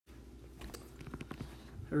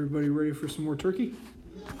Everybody ready for some more turkey?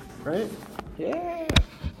 Right? Yeah.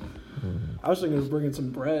 I was thinking of bringing some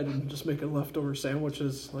bread and just making leftover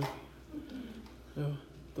sandwiches. Like, you know,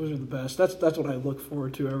 those are the best. That's what I look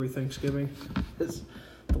forward to every Thanksgiving. Is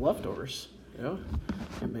the leftovers. You know,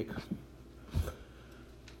 and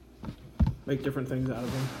make different things out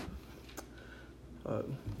of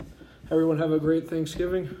them. Everyone have a great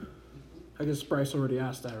Thanksgiving. I guess Bryce already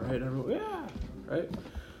asked that, right? Everyone, yeah, right.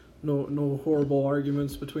 No horrible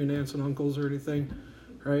arguments between aunts and uncles or anything,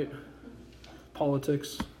 right?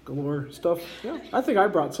 Politics galore stuff. Yeah, I think I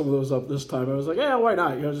brought some of those up this time. I was like, yeah, why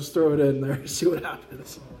not? You know, just throw it in there, see what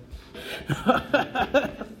happens.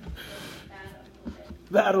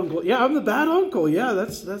 Bad uncle. Yeah, I'm the bad uncle. Yeah,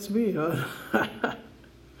 that's me.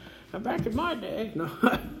 I'm back in my day. No.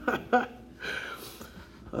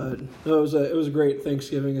 It was a great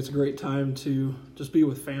Thanksgiving. It's a great time to just be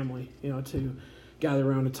with family. You know, to gather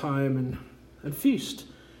around a time and feast,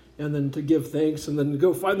 and then to give thanks, and then to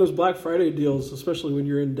go find those Black Friday deals, especially when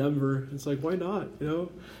you're in Denver. It's like, why not? You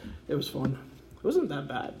know, it was fun. It wasn't that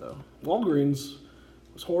bad though. Walgreens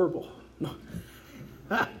was horrible. No.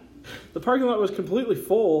 The parking lot was completely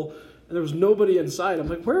full, and there was nobody inside. I'm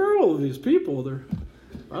like, where are all of these people?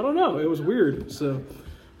 I don't know. It was weird. So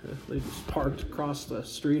they just parked across the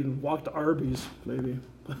street and walked to Arby's, maybe.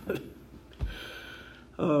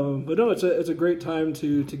 But no, it's a great time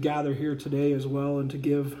to gather here today as well, and to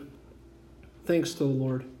give thanks to the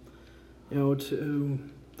Lord. You know, to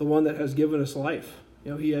the one that has given us life.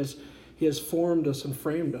 You know, He has formed us and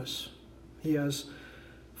framed us. He has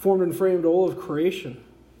formed and framed all of creation.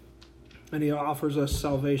 And He offers us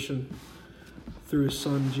salvation through His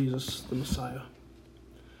Son, Jesus, the Messiah.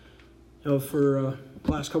 You know, for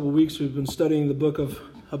the last couple of weeks, we've been studying the book of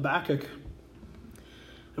Habakkuk.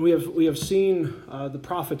 And we have seen the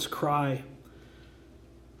prophet's cry.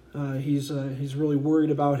 He's really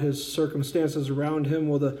worried about his circumstances around him.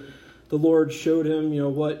 Well, the Lord showed him, you know,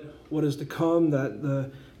 what is to come, that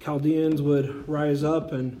the Chaldeans would rise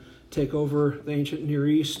up and take over the ancient Near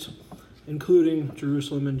East, including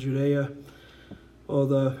Jerusalem and Judea. Well,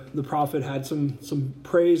 the prophet had some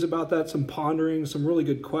praise about that, some pondering, some really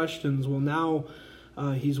good questions. Well, now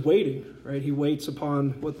he's waiting, right? He waits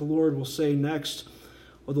upon what the Lord will say next.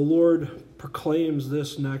 Well, the Lord proclaims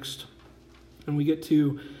this next, and we get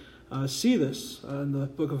to see this in the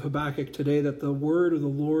book of Habakkuk today, that the word of the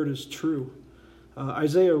Lord is true.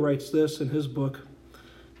 Isaiah writes this in his book.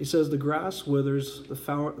 He says, the grass withers, the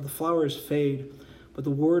flowers fade, but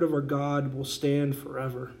the word of our God will stand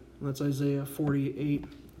forever. And that's Isaiah 40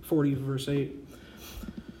 verse 8.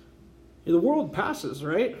 The world passes,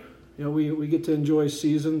 right? You know, we get to enjoy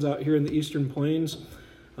seasons out here in the Eastern Plains.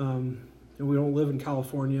 And we don't live in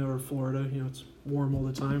California or Florida. You know, it's warm all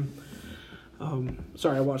the time.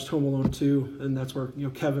 I watched Home Alone 2, and that's where, you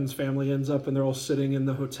know, Kevin's family ends up, and they're all sitting in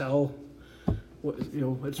the hotel. You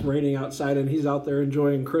know, it's raining outside, and he's out there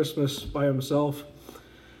enjoying Christmas by himself.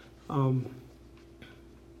 But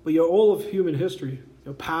you know, all of human history, you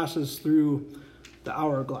know, passes through the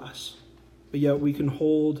hourglass, but yet we can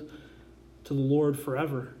hold to the Lord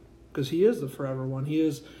forever, because He is the forever one. He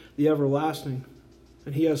is the everlasting,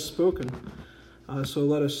 and He has spoken. So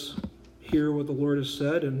let us hear what the Lord has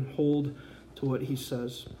said and hold to what He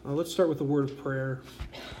says. Let's start with the word of prayer.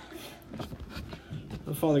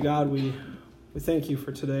 Father God, we thank You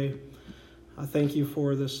for today. I thank You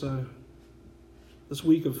for this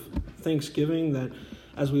week of Thanksgiving, that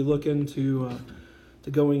as we look into to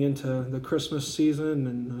going into the Christmas season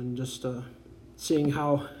and just seeing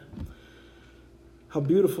how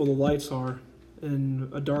beautiful the lights are in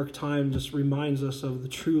a dark time, just reminds us of the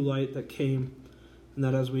true light that came, and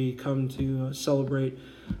that as we come to celebrate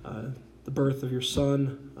the birth of Your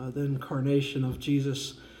Son, the incarnation of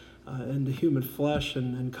Jesus into human flesh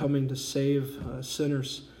and coming to save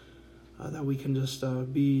sinners, that we can just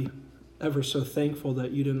be ever so thankful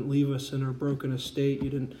that You didn't leave us in our broken estate. You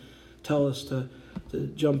didn't tell us to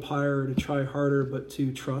jump higher or to try harder, but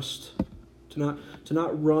to trust, to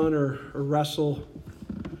not run or wrestle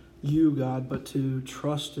You, God, but to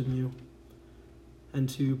trust in You and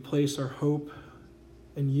to place our hope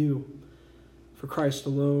in You. For Christ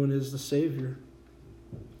alone is the Savior.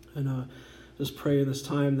 And just pray in this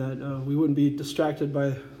time that we wouldn't be distracted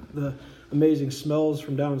by the amazing smells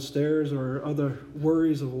from downstairs or other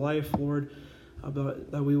worries of life, Lord,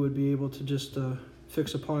 but that we would be able to just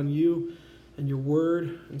fix upon You and Your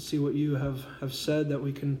word and see what You have said, that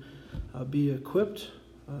we can be equipped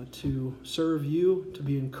to serve You, to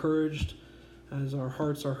be encouraged as our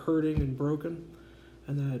hearts are hurting and broken,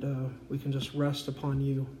 and that we can just rest upon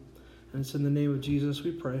You. And it's in the name of Jesus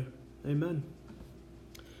we pray. Amen.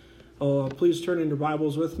 Please turn in your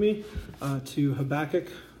Bibles with me to Habakkuk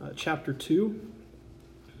chapter 2.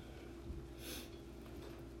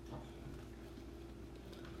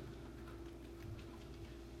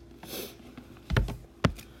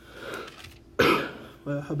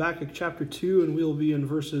 Habakkuk chapter 2, and we'll be in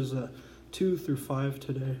verses 2 through 5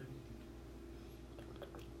 today.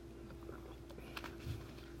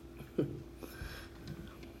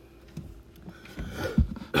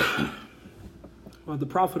 The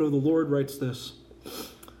prophet of the Lord writes this,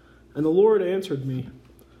 "And the Lord answered me,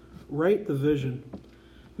 write the vision,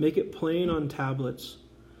 make it plain on tablets,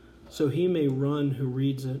 so he may run who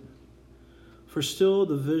reads it. For still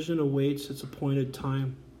the vision awaits its appointed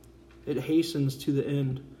time. It hastens to the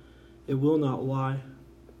end. It will not lie.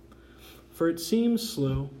 For it seems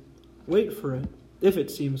slow, wait for it. If it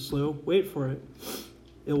seems slow, wait for it.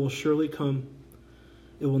 It will surely come.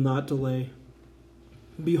 It will not delay.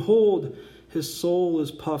 Behold, his soul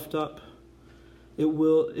is puffed up. It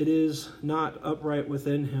is not upright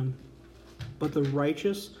within him. But the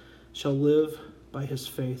righteous shall live by his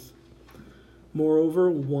faith.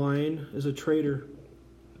 Moreover, wine is a traitor,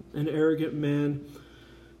 an arrogant man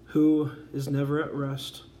who is never at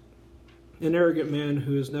rest. An arrogant man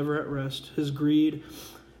who is never at rest. His greed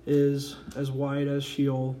is as wide as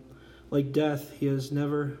Sheol. Like death, he has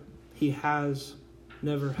never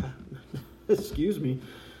had. Excuse me.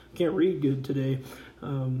 Can't read good today.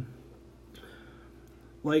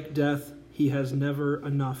 Like death, he has never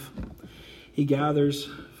enough. He gathers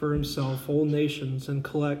for himself whole nations and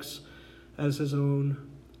collects as his own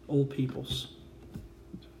old peoples."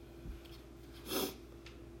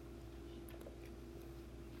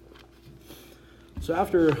 So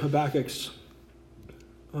after Habakkuk's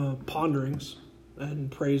ponderings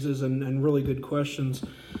and praises and really good questions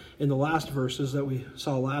in the last verses that we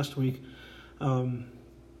saw last week,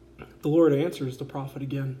 the Lord answers the prophet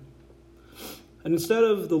again. And instead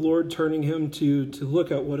of the Lord turning him to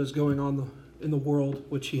look at what is going on in the world,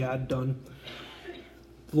 which he had done,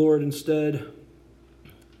 the Lord instead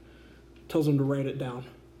tells him to write it down.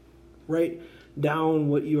 Write down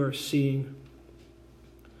what you are seeing,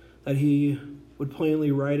 that he would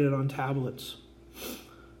plainly write it on tablets.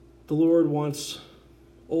 The Lord wants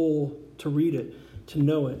all to read it, to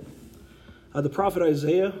know it. The prophet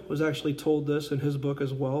Isaiah was actually told this in his book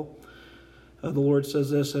as well. The Lord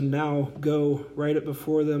says this, "And now go, write it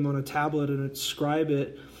before them on a tablet and inscribe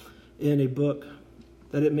it in a book,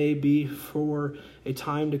 that it may be for a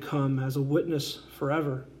time to come as a witness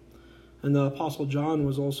forever." And the Apostle John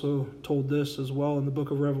was also told this as well in the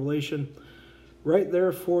book of Revelation. "Write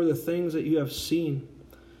therefore the things that you have seen,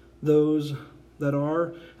 those that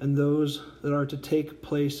are and those that are to take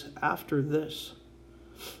place after this."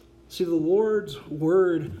 See, the Lord's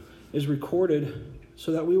word is recorded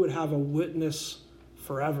so that we would have a witness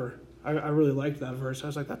forever. I really liked that verse. I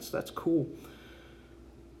was like, that's cool.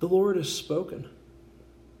 The Lord has spoken.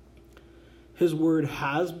 His word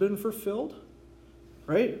has been fulfilled,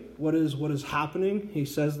 right? What is happening? He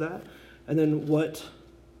says that. And then what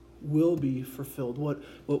will be fulfilled? What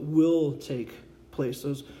will take place?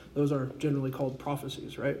 Those are generally called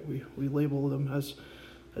prophecies, right? We label them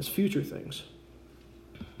as future things.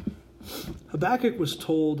 Habakkuk was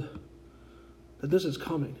told that this is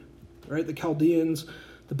coming, right? The Chaldeans,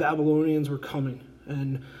 the Babylonians were coming,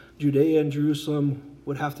 and Judea and Jerusalem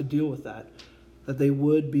would have to deal with that they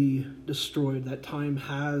would be destroyed. That time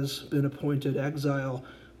has been appointed. Exile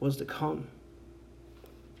was to come.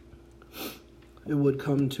 It would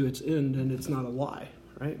come to its end, and it's not a lie,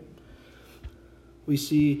 right? We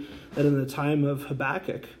see that in the time of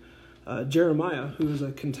Habakkuk, Jeremiah, who is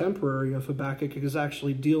a contemporary of Habakkuk, is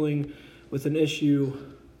actually dealing with an issue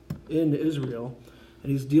in Israel,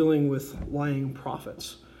 and he's dealing with lying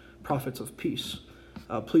prophets of peace.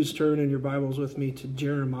 Please turn in your Bibles with me to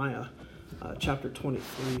Jeremiah chapter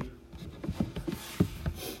 23.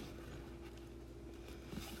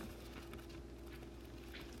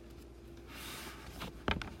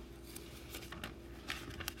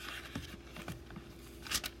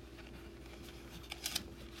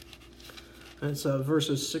 And it's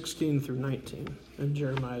verses 16 through 19 in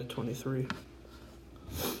Jeremiah 23.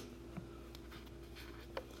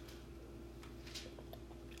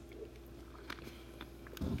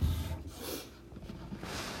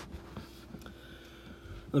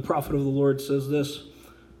 The prophet of the Lord says this.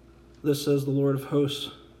 This says the Lord of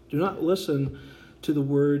hosts, "Do not listen to the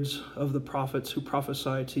words of the prophets who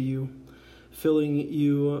prophesy to you, filling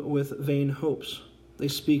you with vain hopes. They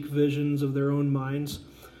speak visions of their own minds,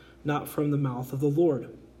 not from the mouth of the Lord.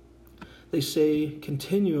 They say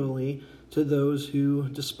continually to those who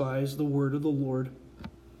despise the word of the Lord,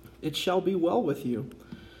 'It shall be well with you,'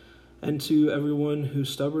 And to everyone who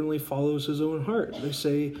stubbornly follows his own heart, they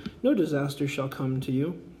say, no disaster shall come to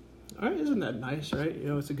you. All right, isn't that nice, right?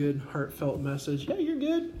 It's a good, heartfelt message. Yeah, you're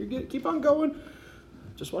good, keep on going.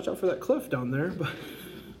 Just watch out for that cliff down there. But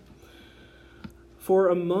For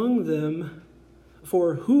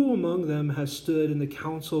who among them has stood in the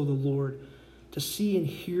counsel of the Lord to see and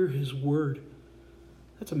hear his word?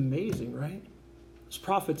 That's amazing, right? These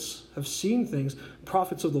prophets have seen things.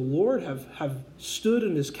 Prophets of the Lord have stood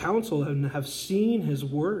in his counsel and have seen his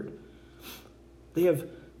word. They have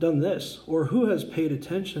done this. Or who has paid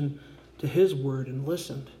attention to his word and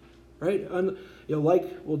listened, right?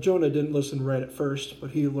 Jonah didn't listen right at first,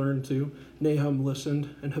 but he learned to. Nahum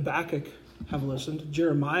listened, and Habakkuk have listened.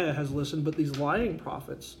 Jeremiah has listened, but these lying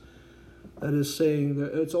prophets, that is saying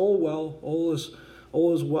that it's all well, all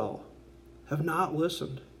is well, have not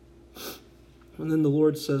listened. And then the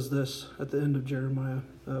Lord says this at the end of Jeremiah,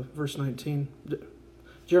 verse 19.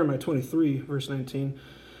 Jeremiah 23, verse 19.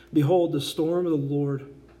 Behold, the storm of the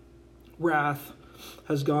Lord, wrath,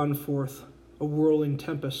 has gone forth, a whirling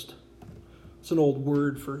tempest. It's an old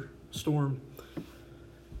word for storm.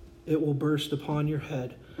 It will burst upon your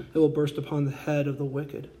head. It will burst upon the head of the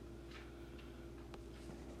wicked.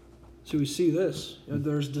 So we see this.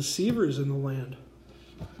 There's deceivers in the land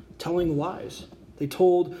telling lies. They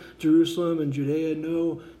told Jerusalem and Judea,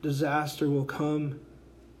 no disaster will come.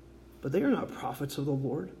 But they are not prophets of the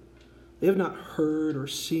Lord. They have not heard or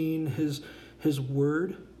seen his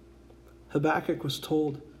word. Habakkuk was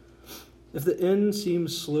told, if the end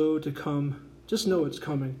seems slow to come, just know it's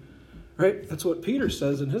coming. Right? That's what Peter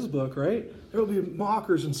says in his book, right? There will be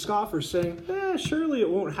mockers and scoffers saying, surely it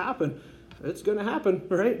won't happen. It's going to happen,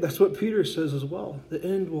 right? That's what Peter says as well. The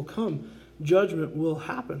end will come. Judgment will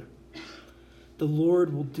happen. The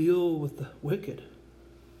Lord will deal with the wicked.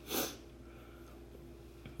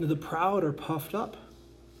 The proud are puffed up.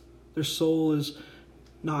 Their soul is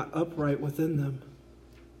not upright within them,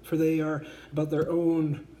 for they are about their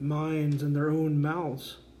own minds and their own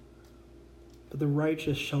mouths. But the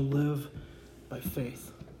righteous shall live by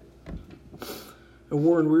faith. And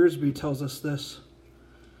Warren Wiersbe tells us this.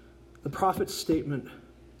 The prophet's statement,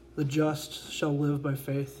 the just shall live by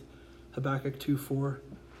faith, Habakkuk 2:4,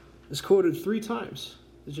 is quoted 3 times.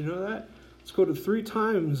 Did you know that? It's quoted 3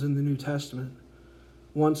 times in the New Testament.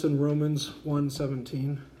 Once in Romans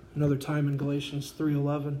 1:17, another time in Galatians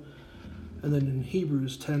 3:11, and then in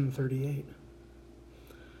Hebrews 10:38.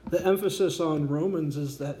 The emphasis on Romans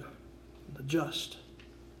is that the just.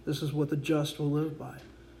 This is what the just will live by.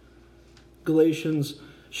 Galatians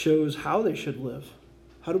shows how they should live.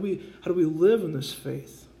 How do we live in this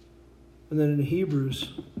faith? And then in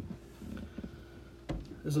Hebrews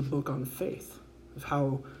is a book on faith, of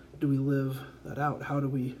how do we live that out? How do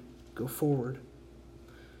we go forward?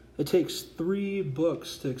 It takes 3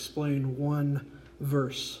 books to explain 1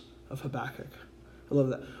 verse of Habakkuk. I love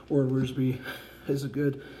that. Warren Wiersbe is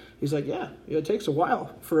he's like, it takes a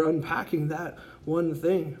while for unpacking that one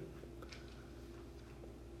thing.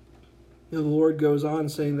 The Lord goes on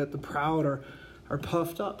saying that the proud are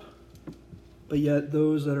puffed up, but yet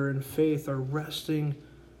those that are in faith are resting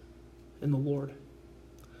in the Lord.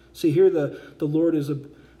 See, here the Lord is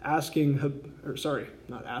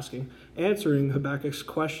answering Habakkuk's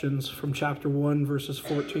questions from chapter 1, verses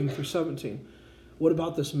 14 through 17. What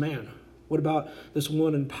about this man? What about this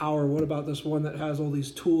one in power? What about this one that has all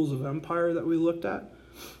these tools of empire that we looked at?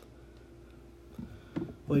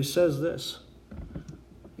 Well, he says this.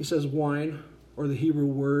 He says wine, or the Hebrew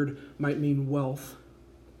word might mean wealth,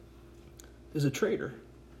 is a traitor.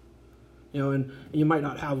 And you might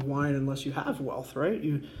not have wine unless you have wealth, right?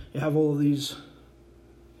 You have all of these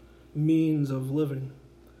means of living.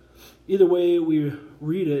 Either way we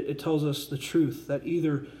read it, it tells us the truth, that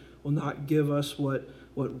either will not give us what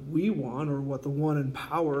we want or what the one in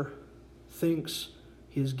power thinks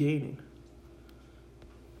he is gaining.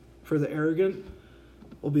 For the arrogant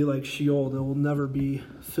will be like Sheol. They will never be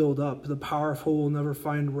filled up. The powerful will never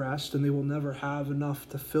find rest, and they will never have enough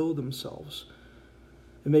to fill themselves.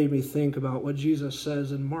 It made me think about what Jesus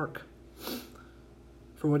says in Mark.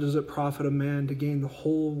 For what does it profit a man to gain the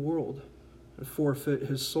whole world and forfeit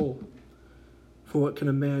his soul? For what can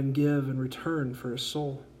a man give in return for his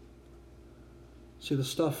soul? See, the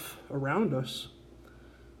stuff around us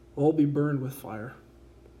will all be burned with fire.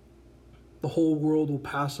 The whole world will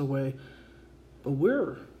pass away, but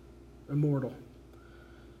we're immortal.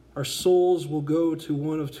 Our souls will go to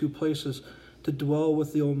one of 2 places, to dwell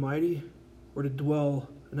with the Almighty or to dwell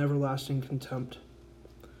in everlasting contempt.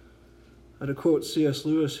 And to quote C.S.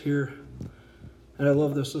 Lewis here, and I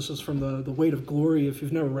love this is from the Weight of Glory. If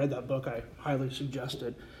you've never read that book, I highly suggest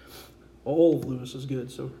it. All of Lewis is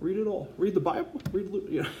good, so read it all. Read the Bible. Read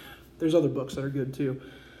Lewis. There's other books that are good too.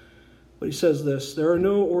 But he says this, there are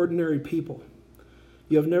no ordinary people.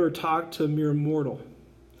 You have never talked to a mere mortal.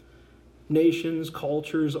 Nations,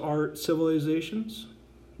 cultures, art, civilizations,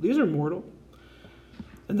 these are mortal.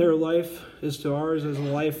 And their life is to ours as the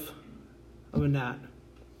life of a gnat.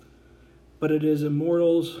 But it is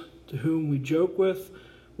immortals to whom we joke with,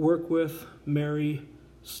 work with, marry,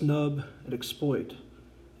 snub, and exploit.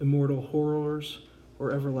 Immortal horrors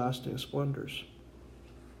or everlasting splendors.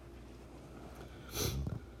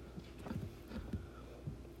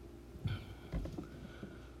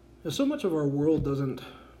 Now, so much of our world doesn't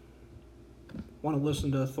want to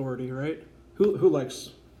listen to authority, right? Who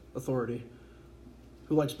likes authority?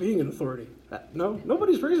 Who likes being an authority? No?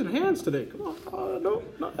 Nobody's raising hands today. Come on. No,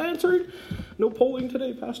 not answering. No polling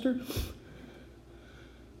today, Pastor.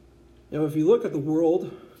 If you look at the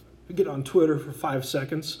world, you get on Twitter for 5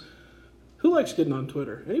 seconds. Who likes getting on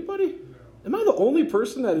Twitter? Anybody? Am I the only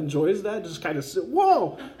person that enjoys that? Just kind of sit,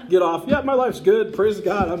 whoa, get off. Yeah, my life's good. Praise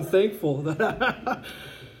God. I'm thankful.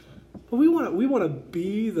 But we want to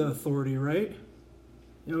be the authority, right?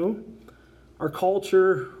 Our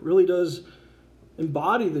culture really does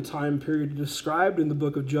embody the time period described in the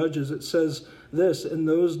book of Judges. It says this, in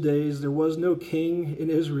those days there was no king in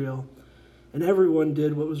Israel, and everyone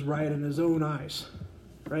did what was right in his own eyes,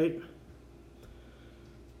 right?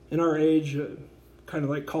 In our age, kind of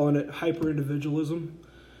like calling it hyper-individualism,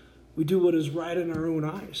 we do what is right in our own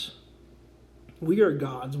eyes. We are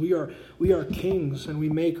gods, we are kings, and we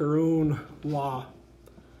make our own law.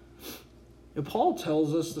 And Paul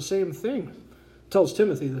tells us the same thing. Tells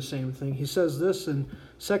Timothy the same thing. He says this in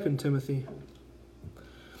 2 Timothy.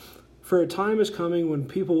 For a time is coming when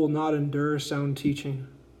people will not endure sound teaching,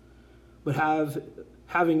 but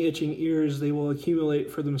having itching ears, they will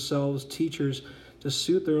accumulate for themselves teachers to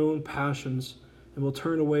suit their own passions, and will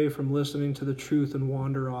turn away from listening to the truth and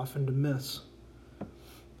wander off into myths. You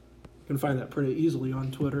can find that pretty easily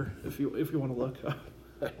on Twitter if you want to look.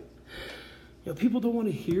 People don't want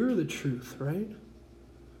to hear the truth, right?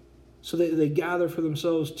 So they gather for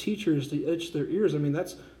themselves teachers to itch their ears. I mean,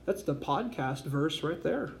 that's the podcast verse right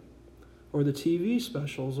there. Or the TV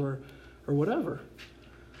specials or whatever.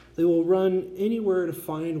 They will run anywhere to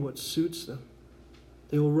find what suits them.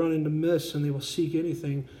 They will run into myths and they will seek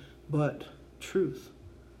anything but truth.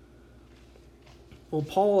 Well,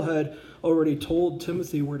 Paul had already told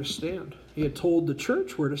Timothy where to stand. He had told the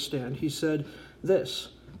church where to stand. He said this,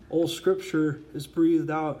 all scripture is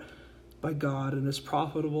breathed out by God and is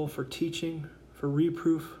profitable for teaching, for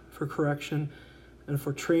reproof, for correction, and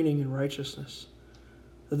for training in righteousness,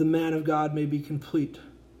 that the man of God may be complete,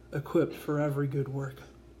 equipped for every good work.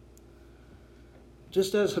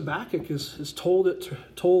 Just as Habakkuk is told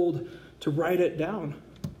to write it down,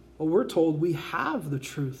 well, we're told we have the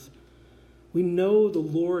truth. We know the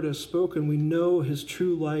Lord has spoken. We know his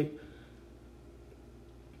true light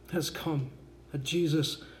has come, that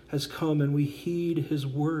Jesus has come, and we heed his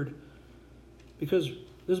word. Because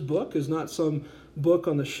this book is not some book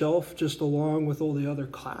on the shelf just along with all the other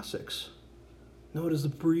classics. No, it is the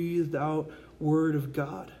breathed out word of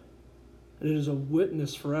God. And it is a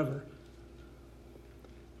witness forever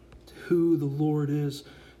to who the Lord is,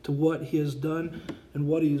 to what he has done and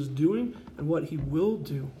what he is doing and what he will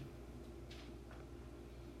do.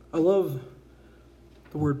 I love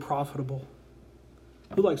the word profitable.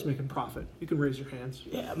 Who likes making profit? You can raise your hands.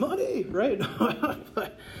 Yeah, money, right?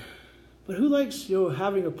 But who likes,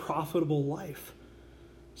 having a profitable life?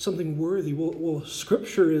 Something worthy. Well,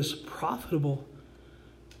 Scripture is profitable,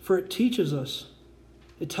 for it teaches us.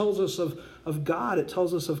 It tells us of God. It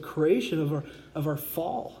tells us of creation, of our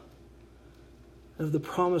fall, of the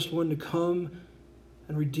promised one to come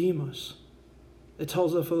and redeem us. It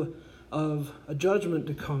tells us of a judgment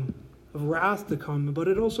to come, of wrath to come, but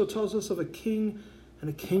it also tells us of a king and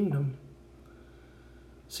a kingdom.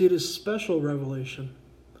 See, it is special revelation,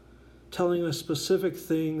 telling us specific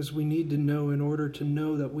things we need to know in order to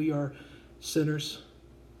know that we are sinners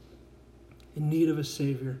in need of a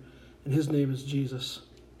Savior, and his name is Jesus.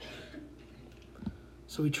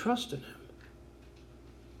 So we trust in him.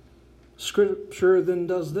 Scripture then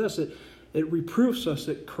does this. It reproofs us.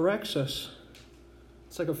 It corrects us.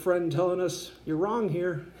 It's like a friend telling us, you're wrong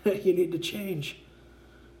here. You need to change.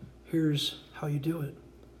 Here's how you do it.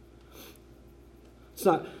 It's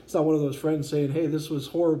not one of those friends saying, hey, this was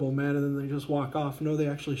horrible, man, and then they just walk off. No, they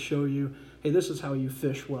actually show you, hey, this is how you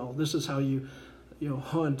fish well. This is how you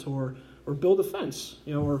hunt or build a fence,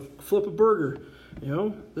 or flip a burger.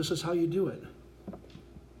 This is how you do it.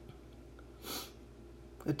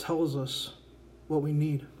 It tells us what we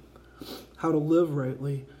need, how to live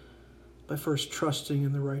rightly, by first trusting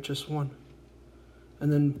in the righteous one,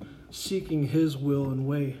 and then seeking his will and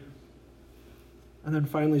way. And then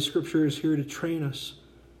finally, Scripture is here to train us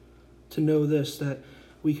to know this, that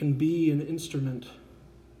we can be an instrument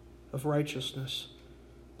of righteousness,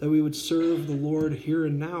 that we would serve the Lord here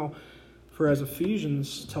and now. For as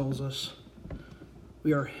Ephesians tells us,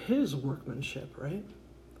 we are his workmanship, right?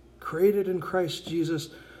 Created in Christ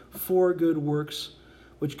Jesus for good works,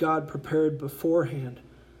 which God prepared beforehand,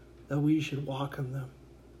 that we should walk in them.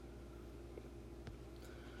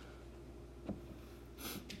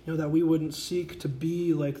 That we wouldn't seek to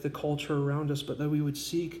be like the culture around us, but that we would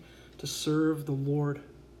seek to serve the Lord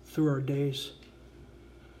through our days.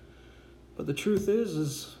 But the truth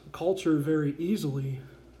is culture very easily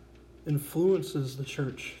influences the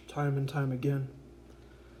church time and time again.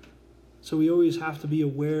 So we always have to be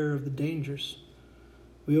aware of the dangers.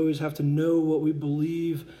 We always have to know what we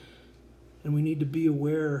believe, and we need to be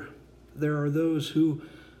aware there are those who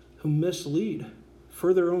mislead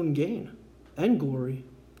for their own gain and glory.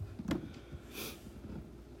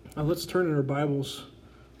 Now let's turn in our Bibles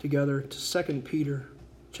together to 2 Peter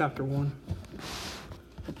chapter 1.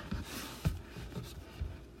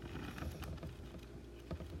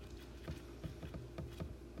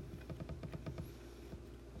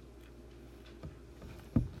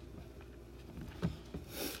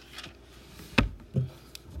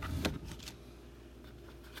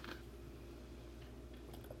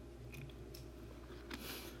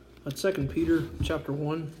 At 2 Peter chapter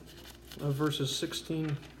 1, verses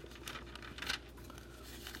 16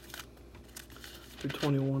 through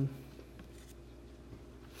 21.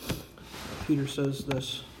 Peter says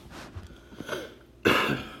this: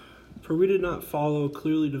 For we did not follow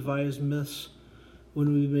clearly devised myths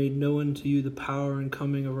when we made known to you the power and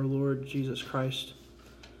coming of our Lord Jesus Christ,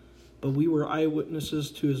 but we were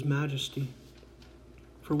eyewitnesses to his majesty.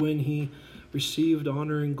 For when he received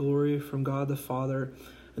honor and glory from God the Father,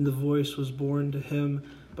 and the voice was borne to him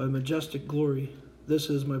by majestic glory, "This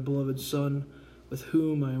is my beloved Son, with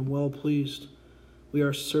whom I am well pleased." We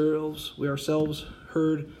ourselves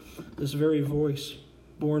heard this very voice,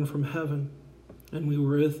 born from heaven, and we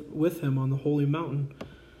were with him on the holy mountain.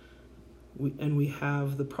 We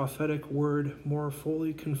have the prophetic word more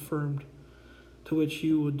fully confirmed, to which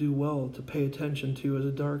you would do well to pay attention to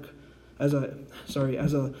as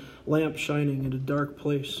a lamp shining in a dark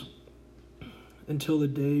place, until the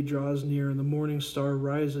day draws near and the morning star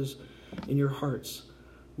rises in your hearts,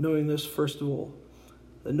 knowing this first of all,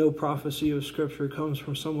 that no prophecy of Scripture comes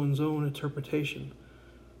from someone's own interpretation.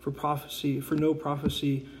 For no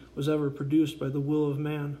prophecy was ever produced by the will of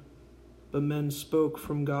man, but men spoke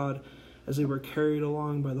from God as they were carried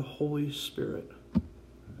along by the Holy Spirit.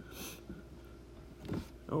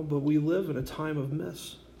 But we live in a time of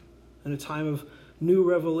myths, in a time of new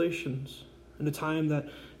revelations, in a time that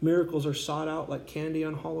miracles are sought out like candy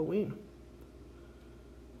on Halloween.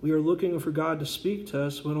 We are looking for God to speak to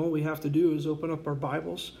us when all we have to do is open up our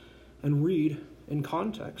Bibles and read in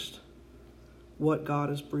context what God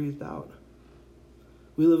has breathed out.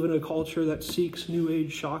 We live in a culture that seeks New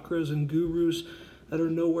Age chakras and gurus that are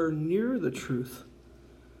nowhere near the truth.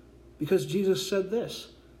 Because Jesus said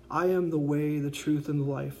this: I am the way, the truth, and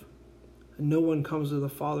the life, and no one comes to the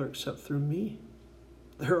Father except through me.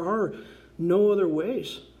 There are no other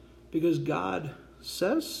ways, because God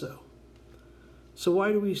says so. So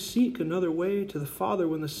why do we seek another way to the Father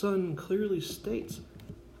when the Son clearly states,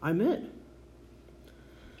 I'm it?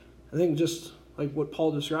 I think just like what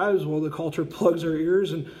Paul describes, well, the culture plugs our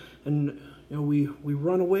ears and we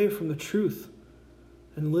run away from the truth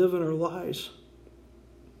and live in our lies.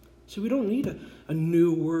 See, we don't need a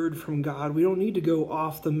new word from God. We don't need to go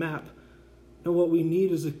off the map. No, what we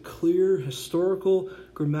need is a clear, historical,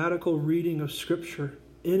 grammatical reading of Scripture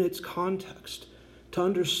in its context to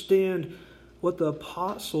understand what the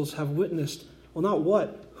apostles have witnessed. Well, not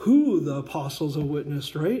what, who the apostles have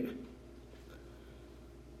witnessed, right?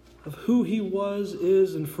 Of who he was,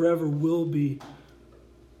 is, and forever will be,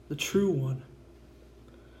 the true one.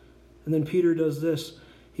 And then Peter does this.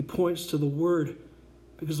 He points to the Word,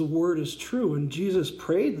 because the Word is true. And Jesus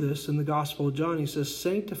prayed this in the Gospel of John. He says,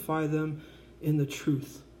 sanctify them in the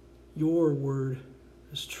truth. Your word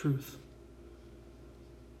is truth.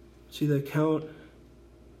 See, the account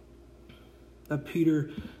that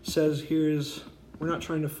Peter says here is, we're not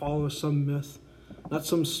trying to follow some myth, not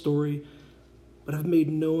some story, but have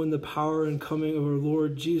made known the power and coming of our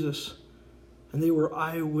Lord Jesus. And they were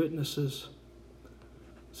eyewitnesses.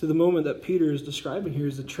 See, the moment that Peter is describing here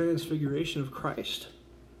is the transfiguration of Christ.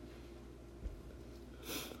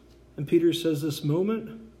 And Peter says this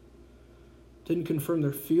moment didn't confirm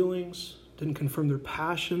their feelings, didn't confirm their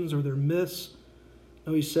passions or their myths.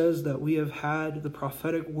 No, he says that we have had the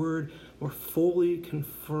prophetic word more fully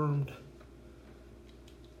confirmed.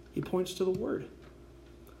 He points to the word.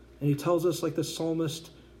 And he tells us, like the psalmist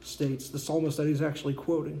states, the psalmist that he's actually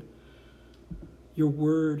quoting, your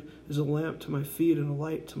word is a lamp to my feet and a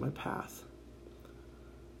light to my path.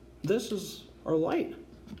 This is our light.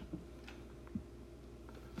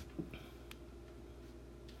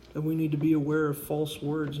 That we need to be aware of false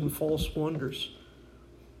words and false wonders.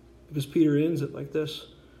 Because Peter ends it like this: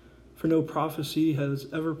 for no prophecy has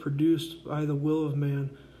ever produced by the will of man,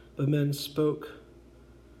 but men spoke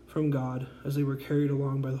from God as they were carried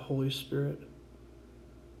along by the Holy Spirit.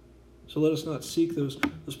 So let us not seek those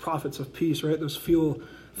prophets of peace, right? Those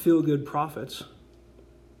feel-good prophets.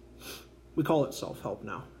 We call it self-help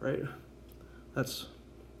now, right? But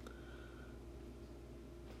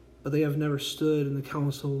they have never stood in the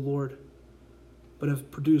counsel of the Lord, but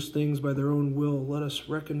have produced things by their own will. Let us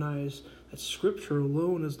recognize that Scripture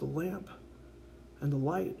alone is the lamp and the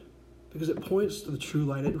light, because it points to the true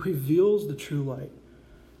light. It reveals the true light.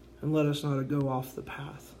 And let us not go off the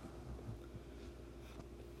path.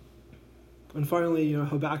 And finally,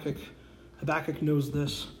 Habakkuk knows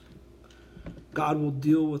this. God will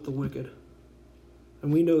deal with the wicked.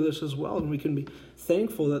 And we know this as well, and we can be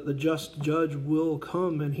thankful that the just judge will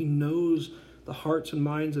come, and he knows the hearts and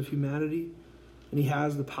minds of humanity, and he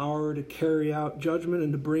has the power to carry out judgment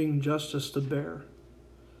and to bring justice to bear.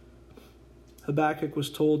 Habakkuk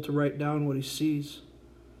was told to write down what he sees,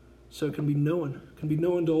 so it can be known. It can be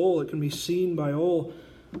known to all. It can be seen by all.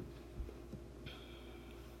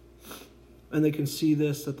 And they can see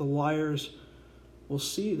this, that the liars will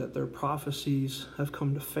see that their prophecies have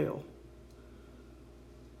come to fail.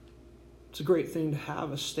 It's a great thing to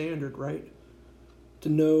have a standard, right? To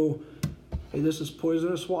know, hey, this is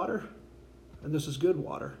poisonous water, and this is good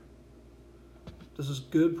water. This is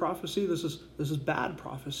good prophecy, this is bad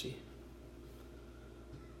prophecy.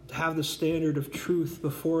 To have the standard of truth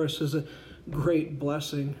before us is a great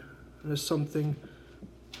blessing, and is something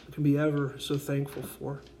we can be ever so thankful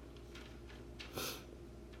for.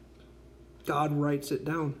 God writes it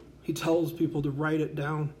down. He tells people to write it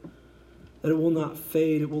down, that it will not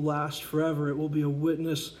fade, it will last forever, it will be a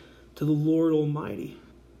witness to the Lord Almighty,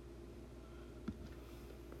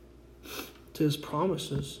 to his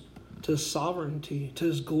promises, to his sovereignty, to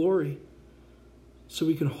his glory, so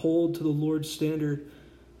we can hold to the Lord's standard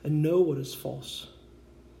and know what is false,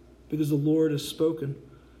 because the Lord has spoken,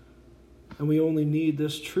 and we only need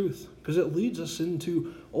this truth, because it leads us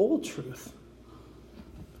into all truth.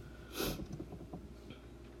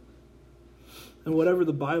 And whatever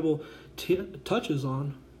the Bible touches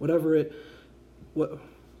on, whether it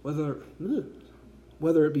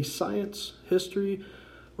be science, history,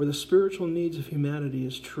 or the spiritual needs of humanity,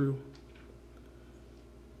 is true.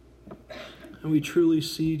 And we truly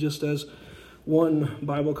see, just as one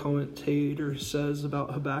Bible commentator says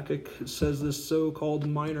about Habakkuk, it says this so-called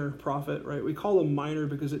minor prophet, right? We call him minor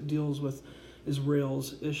because it deals with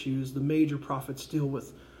Israel's issues. The major prophets deal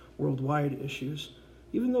with worldwide issues.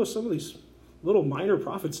 Even though some of these little minor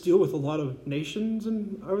prophets deal with a lot of nations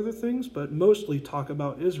and other things, but mostly talk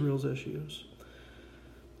about Israel's issues.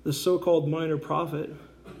 The so-called minor prophet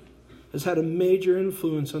has had a major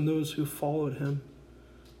influence on those who followed him.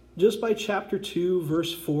 Just by chapter 2,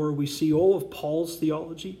 verse 4, we see all of Paul's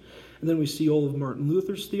theology, and then we see all of Martin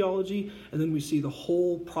Luther's theology, and then we see the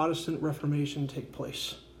whole Protestant Reformation take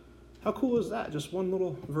place. How cool is that? Just one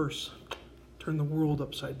little verse turned the world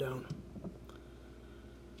upside down.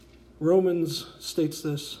 Romans states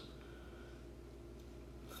this: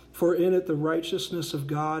 for in it the righteousness of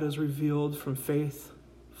God is revealed from faith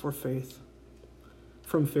for faith,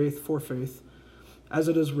 as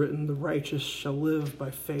it is written, the righteous shall live by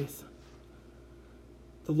faith.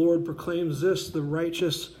 The Lord proclaims this: the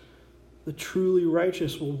righteous, the truly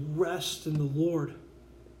righteous, will rest in the Lord,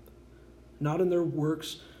 not in their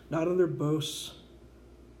works, not in their boasts,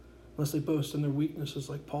 unless they boast in their weaknesses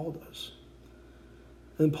like Paul does.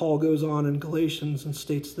 Then Paul goes on in Galatians and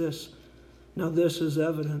states this: now this is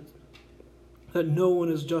evident, that no one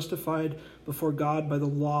is justified before God by the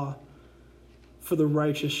law, for the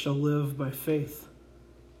righteous shall live by faith.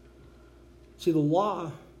 See, the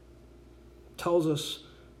law tells us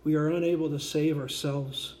we are unable to save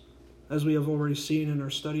ourselves. As we have already seen in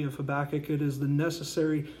our study of Habakkuk, it is the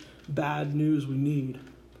necessary bad news we need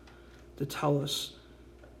to tell us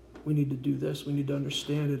we need to do this, we need to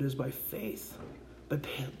understand it is by faith. By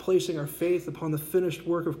placing our faith upon the finished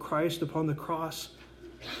work of Christ upon the cross,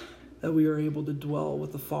 that we are able to dwell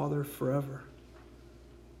with the Father forever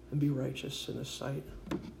and be righteous in his sight.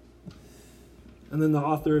 And then the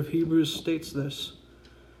author of Hebrews states this: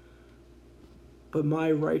 "But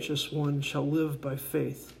my righteous one shall live by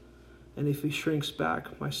faith, and if he shrinks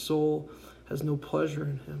back, my soul has no pleasure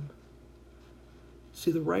in him."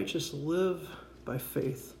 See, the righteous live by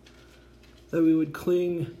faith, that we would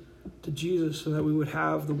cling to Jesus and that we would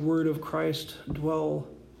have the word of Christ dwell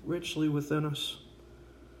richly within us.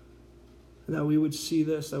 And that we would see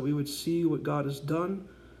this, that we would see what God has done,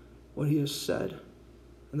 what he has said,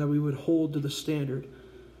 and that we would hold to the standard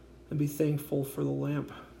and be thankful for the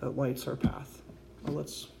lamp that lights our path. Well,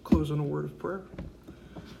 let's close on a word of prayer.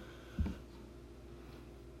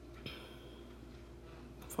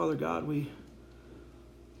 Father God, we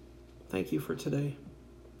thank you for today.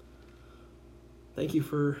 Thank you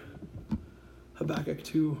for Habakkuk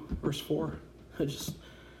 2, verse 4. I just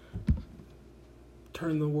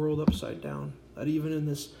turn the world upside down. That even in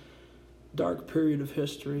this dark period of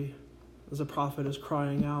history, as the prophet is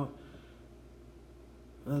crying out,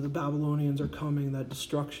 the Babylonians are coming, that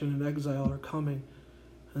destruction and exile are coming,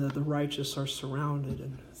 and that the righteous are surrounded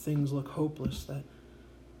and things look hopeless, that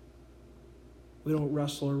we don't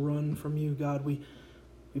wrestle or run from you, God. We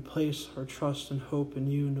place our trust and hope in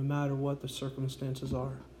you no matter what the circumstances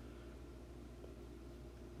are.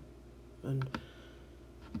 And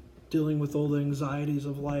dealing with all the anxieties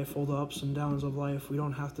of life, all the ups and downs of life, we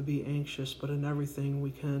don't have to be anxious, but in everything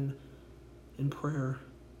we can, in prayer,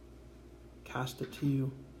 cast it to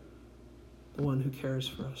you, the one who cares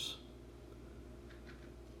for us.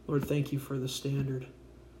 Lord, thank you for the standard,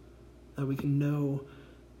 that we can know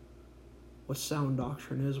what sound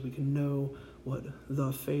doctrine is, we can know what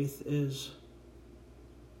the faith is,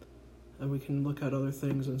 and we can look at other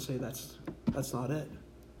things and say, that's not it.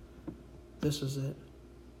 This is it.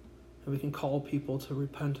 And we can call people to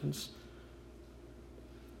repentance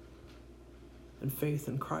and faith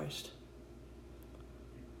in Christ.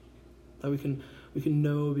 That we can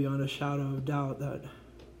know beyond a shadow of doubt that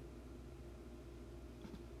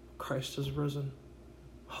Christ has risen.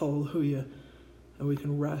 Hallelujah. And we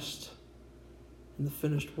can rest in the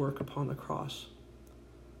finished work upon the cross.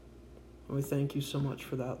 And we thank you so much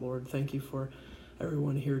for that, Lord. Thank you for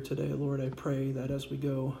everyone here today, Lord. I pray that as we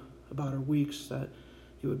go about our weeks, that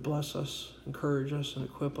you would bless us, encourage us, and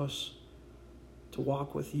equip us to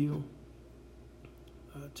walk with you,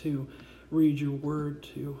 to read your word,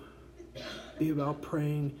 to be about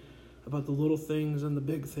praying about the little things and the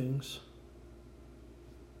big things,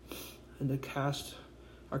 and to cast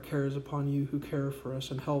our cares upon you who care for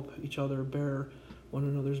us and help each other bear one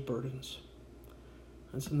another's burdens.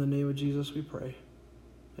 And it's in the name of Jesus we pray.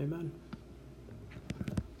 Amen.